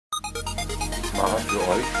Ich mache für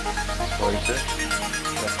euch heute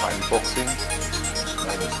das Unboxing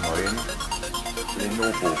eines neuen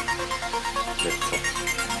Lenovo Laptops.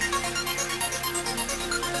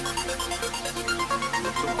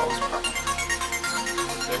 Nur zum Auspacken.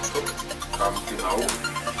 Der Laptop kam genau,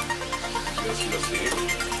 wie ihr es hier seht,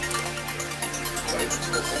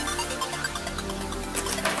 Leistungsstärke.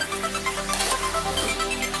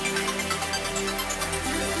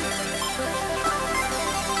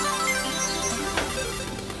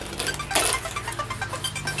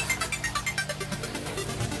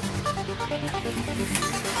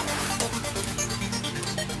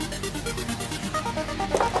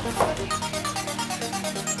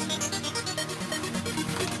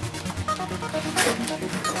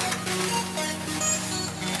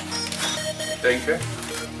 Ich denke,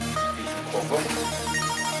 diesen Koffer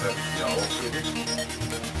werde ich hier aufheben,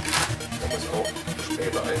 um es auch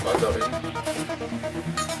später einmal darin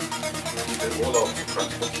in den Urlaub zu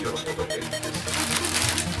transportieren oder ähnliches.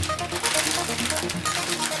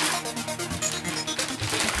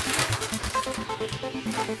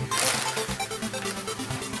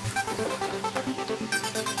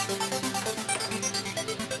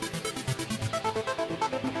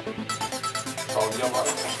 Schauen wir mal,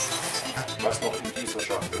 was noch in dieser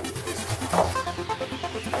Schachtel ist.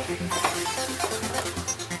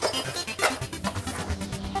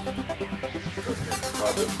 Das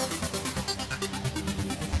Netzkabel.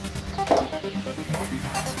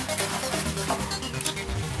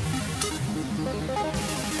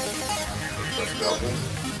 Etwas Werbung.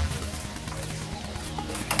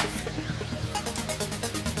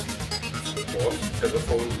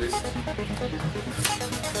 Telefonlist.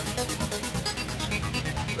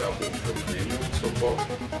 Werbung für Premium-Support.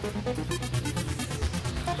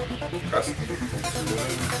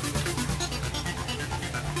 Kastenfunktionen.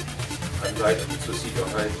 Anleitung zur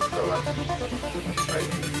Sicherheit, Garantie. Ein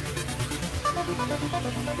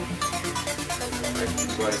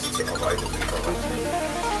Hinweis zur erweiterten Garantie.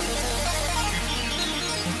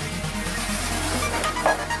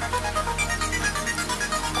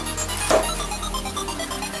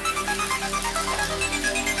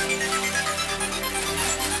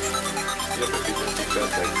 Hier befindet sich das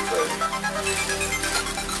Deckfeld.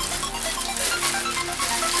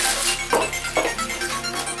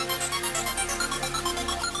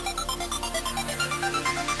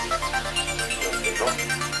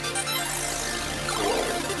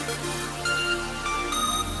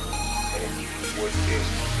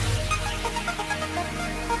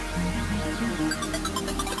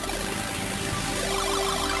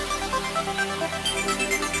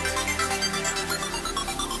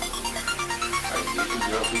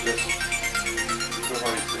 Gehöriges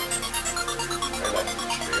Gehäuse. Relativ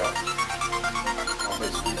schwer, aber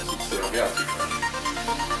es fühlt sich sehr wertig an.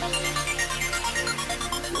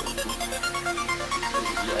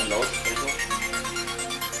 Wie ein Lautsprecher.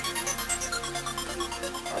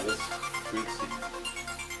 Alles fühlt sich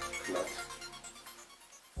glatt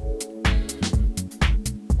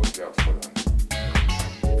und wertvoll an.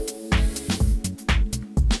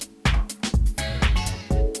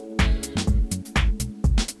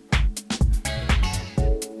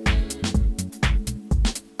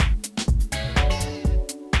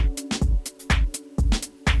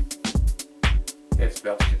 Jetzt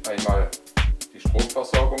werde ich einmal die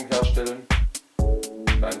Stromversorgung herstellen,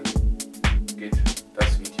 dann geht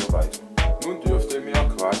das Video weiter. Nun dürft ihr mir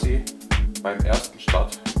quasi beim ersten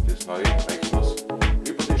Start des neuen Rechners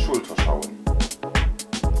über die Schulter schauen.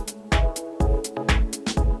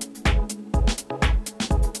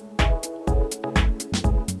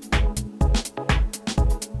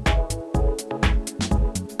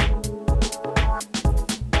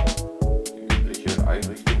 Die übliche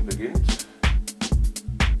Einrichtung beginnt.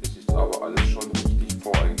 Aber alles schon richtig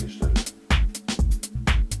voreingestellt.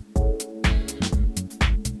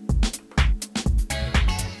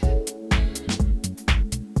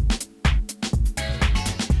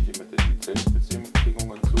 Ich stimme den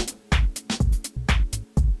Lizenzbedingungen zu.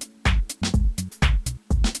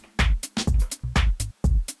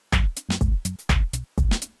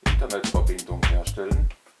 Internetverbindung herstellen.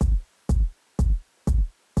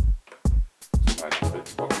 Zu meiner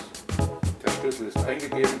Fritzbox. Der Schlüssel ist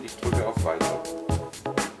eingegeben, ich drücke auf Weiter.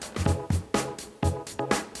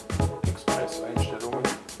 Express-Einstellungen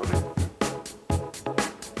verwenden.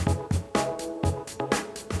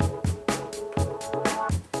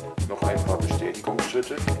 Noch ein paar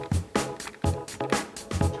Bestätigungsschritte.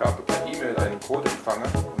 Ich habe per E-Mail einen Code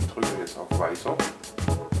empfangen und drücke jetzt auf Weiter.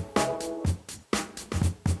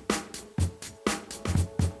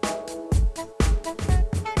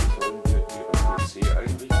 Sollen wir Ihren PC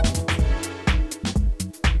einrichten?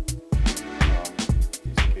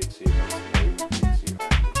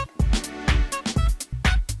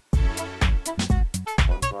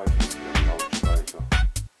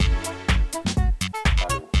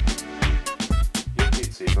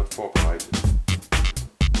 wird vorbereitet.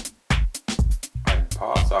 Ein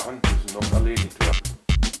paar Sachen müssen noch erledigt werden.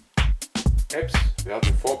 Apps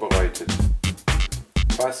werden vorbereitet.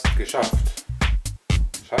 Fast geschafft.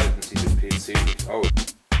 Schalten Sie den PC nicht aus.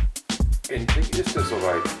 Endlich ist es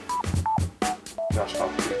soweit. Der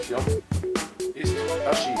Startbildschirm ist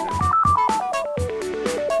erschienen.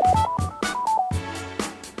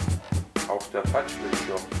 Auch der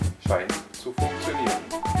Touchbildschirm scheint zu funktionieren.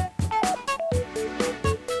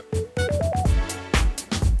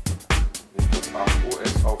 Windows 8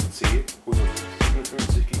 OS auf C,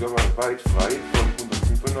 157 GB frei von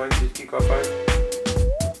 195 GB.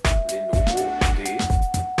 Lenovo Y70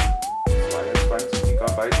 22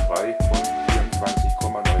 GB frei von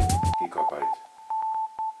 24,9 GB.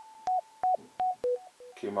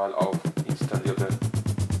 Geh mal auf installierte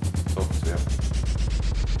Software.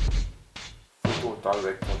 Photo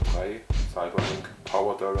Director 3, Cyberlink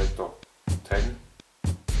Power Director 10,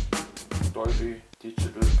 Dolby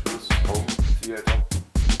Digital Plus Home Theater,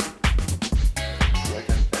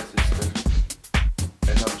 Dragon Assistant,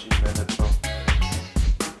 Energy Manager,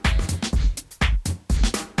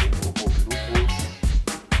 Lenovo Bluetooth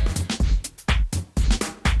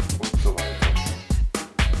und so weiter.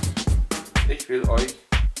 Ich will euch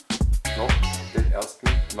noch den ersten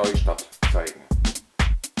Neustart zeigen.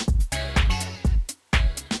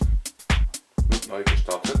 Wird neu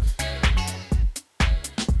gestartet.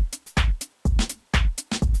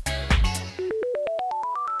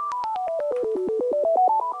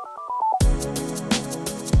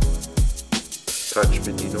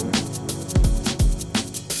 Touch-Bedienung.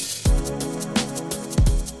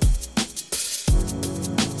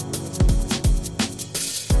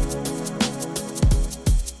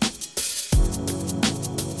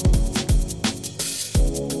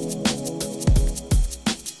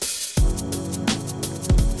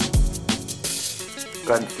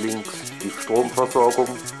 Ganz links die Stromversorgung,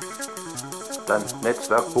 dann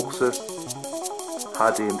Netzwerkbuchse,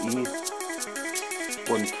 HDMI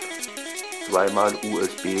und zweimal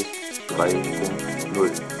USB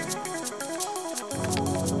 3.0.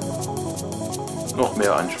 Noch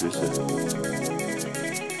mehr Anschlüsse.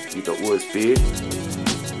 Wieder USB,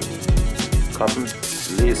 Kappen,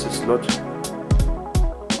 Leseslot,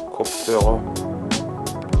 Kopfhörer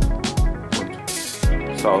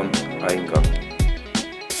und Soundeingang.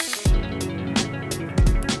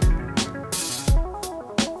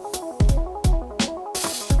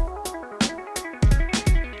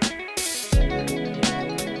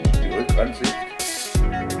 Ansicht.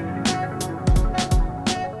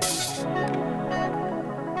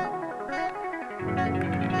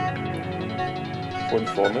 Von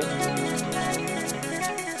vorne.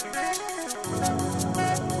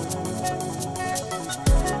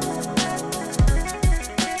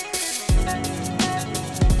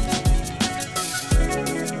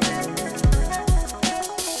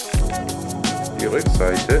 Die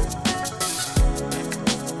Rückseite.